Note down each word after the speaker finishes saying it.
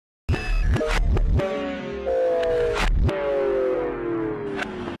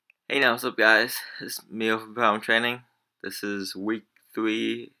Hey, what's up, guys? This is Mio from Primal Training. This is week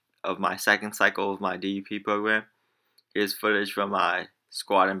 3 of my second cycle of my DUP program. Here's footage from my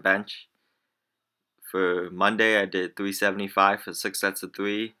squat and bench. For Monday, I did 375 for 6 sets of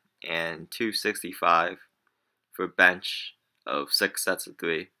 3 and 265 for bench of 6 sets of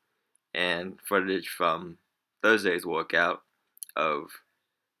 3. And footage from Thursday's workout of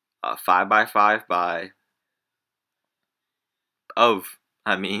 5x5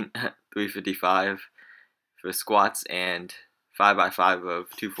 355 for squats and 5x5 of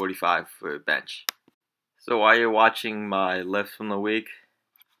 245 for bench. So while you're watching my lifts from the week,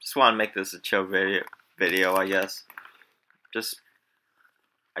 just want to make this a chill video, I guess. Just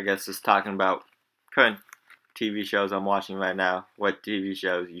talking about current TV shows I'm watching right now. What TV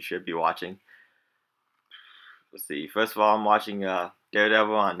shows you should be watching. Let's see. First of all, I'm watching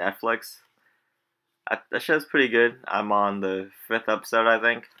Daredevil on Netflix. That show's pretty good. I'm on the 5th episode, I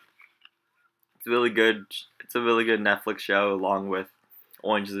think. It's really good. It's a really good Netflix show, along with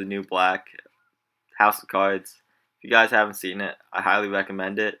Orange is the New Black, House of Cards. If you guys haven't seen it, I highly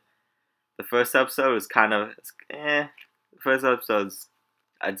recommend it. The first episode is The first episode's,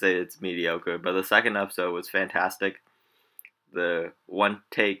 I'd say it's mediocre, but the second episode was fantastic. The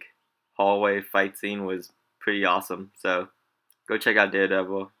one-take hallway fight scene was pretty awesome. So go check out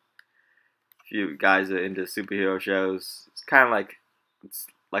Daredevil. If you guys are into superhero shows, it's kind of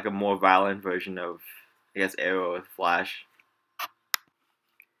like a more violent version of, I guess, Arrow with Flash.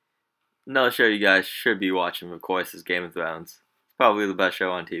 Another show you guys should be watching, of course, is Game of Thrones. It's probably the best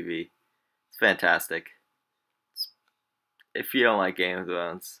show on TV. It's fantastic. If you don't like Game of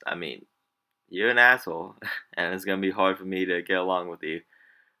Thrones, I mean, you're an asshole, and it's going to be hard for me to get along with you.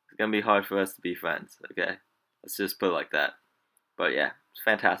 It's going to be hard for us to be friends, okay? Let's just put it like that. But yeah, it's a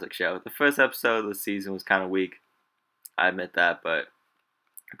fantastic show. The first episode of the season was kind of weak. I admit that, but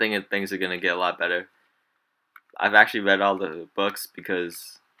I think things are going to get a lot better. I've actually read all the books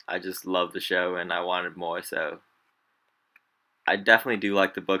because I just love the show and I wanted more, so I definitely do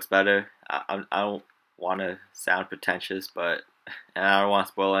like the books better. I don't want to sound pretentious, and I don't want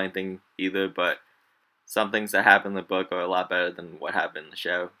to spoil anything either, but some things that happen in the book are a lot better than what happened in the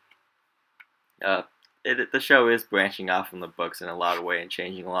show. The show is branching off from the books in a lot of ways and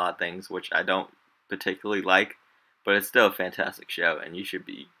changing a lot of things, which I don't particularly like, but it's still a fantastic show, and you should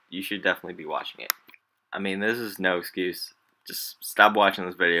definitely be watching it. I mean, this is no excuse. Just stop watching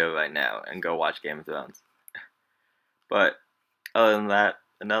this video right now and go watch Game of Thrones. But other than that,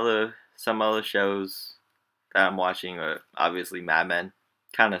 some other shows that I'm watching are obviously Mad Men.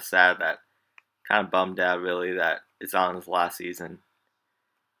 Kind of sad kind of bummed out really that it's on this last season.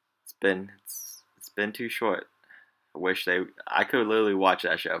 It's been too short. I could literally watch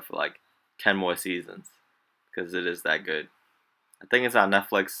that show for like 10 more seasons because it is that good. I think it's on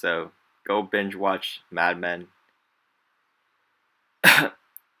Netflix, so go binge watch Mad Men.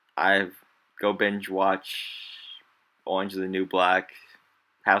 Go binge watch Orange is the New Black,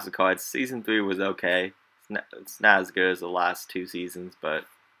 House of Cards. Season 3 was okay. It's not as good as the last 2 seasons, but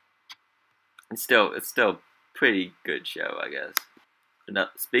it's still a pretty good show, I guess.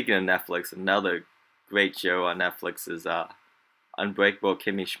 Speaking of Netflix, another great show on Netflix is Unbreakable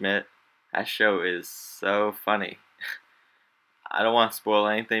Kimmy Schmidt. That show is so funny. I don't want to spoil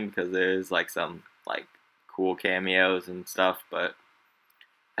anything because there is some cool cameos and stuff, but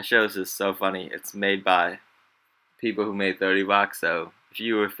that show is just so funny. It's made by people who made 30 Rock, so if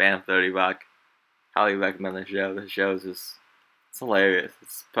you were a fan of 30 Rock, highly recommend the show. The show is it's hilarious.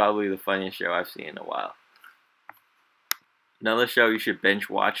 It's probably the funniest show I've seen in a while. Another show you should binge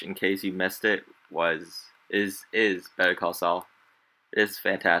watch in case you missed it is Better Call Saul. It is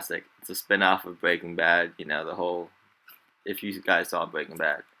fantastic. It's a spin-off of Breaking Bad, if you guys saw Breaking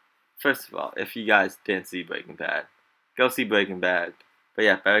Bad. First of all, if you guys didn't see Breaking Bad, go see Breaking Bad. But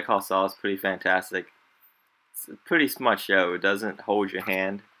yeah, Better Call Saul is pretty fantastic. It's a pretty smart show. It doesn't hold your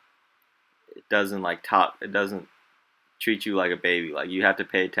hand. It doesn't it doesn't treat you like a baby. You have to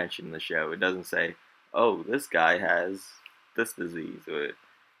pay attention to the show. It doesn't say, oh, this guy has this disease, or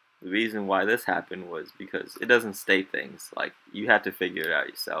the reason why this happened was because it doesn't state things. You have to figure it out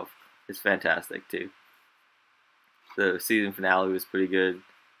yourself. It's fantastic too. The season finale was pretty good.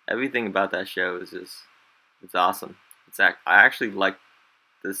 Everything about that show is it's awesome. I actually like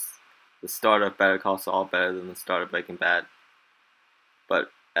the start of Better Call Saul better than the start of Breaking Bad.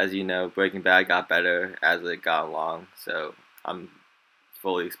 But as you know, Breaking Bad got better as it got along, so I'm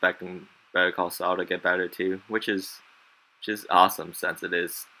fully expecting Better Call Saul to get better too, which is just awesome since it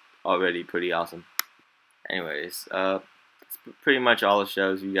is already pretty awesome. Anyways, it's pretty much all the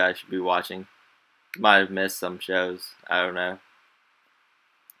shows you guys should be watching. Might have missed some shows, I don't know.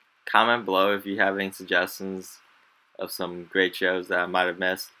 Comment below if you have any suggestions of some great shows that I might have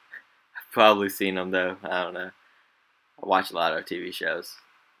missed. I've probably seen them though. I don't know. I watch a lot of TV shows.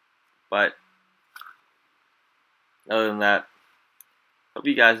 But other than that, hope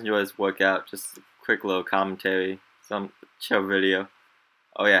you guys enjoy this workout. Just a quick little commentary, some chill video.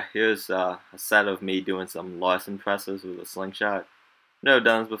 Oh yeah, here's a set of me doing some Larson presses with a slingshot. Never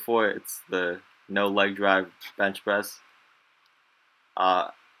done this before. It's the no leg drive bench press.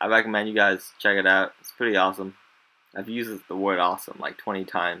 I recommend you guys check it out. It's pretty awesome. I've used the word awesome like 20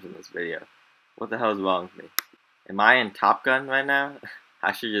 times in this video. What the hell is wrong with me? Am I in Top Gun right now?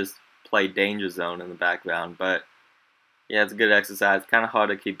 I should just play Danger Zone in the background, but yeah, it's a good exercise. Kind of hard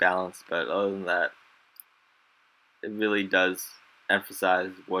to keep balance, but other than that, it really does emphasize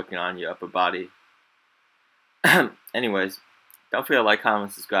working on your upper body. Anyways, don't forget to like,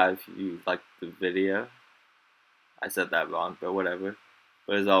 comment, subscribe if you liked the video. I said that wrong, but whatever.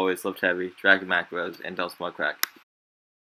 But as always, lift heavy, drag your macros, and don't smoke crack.